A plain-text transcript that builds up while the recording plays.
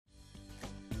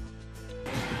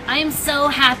I am so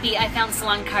happy I found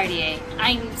Salon Cartier.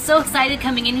 I'm so excited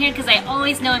coming in here because I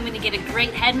always know I'm going to get a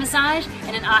great head massage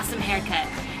and an awesome haircut.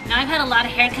 Now I've had a lot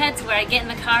of haircuts where I get in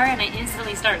the car and I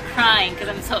instantly start crying because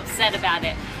I'm so upset about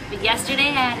it. But yesterday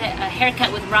I had a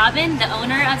haircut with Robin, the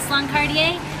owner of Salon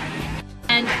Cartier,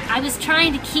 and I was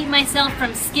trying to keep myself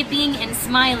from skipping and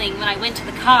smiling when I went to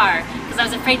the car because I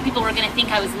was afraid people were going to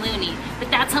think I was loony. But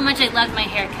that's how much I loved my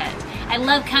haircut. I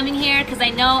love coming here because I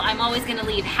know I'm always going to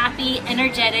leave happy,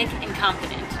 energetic, and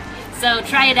confident. So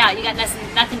try it out. You got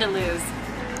nothing to lose.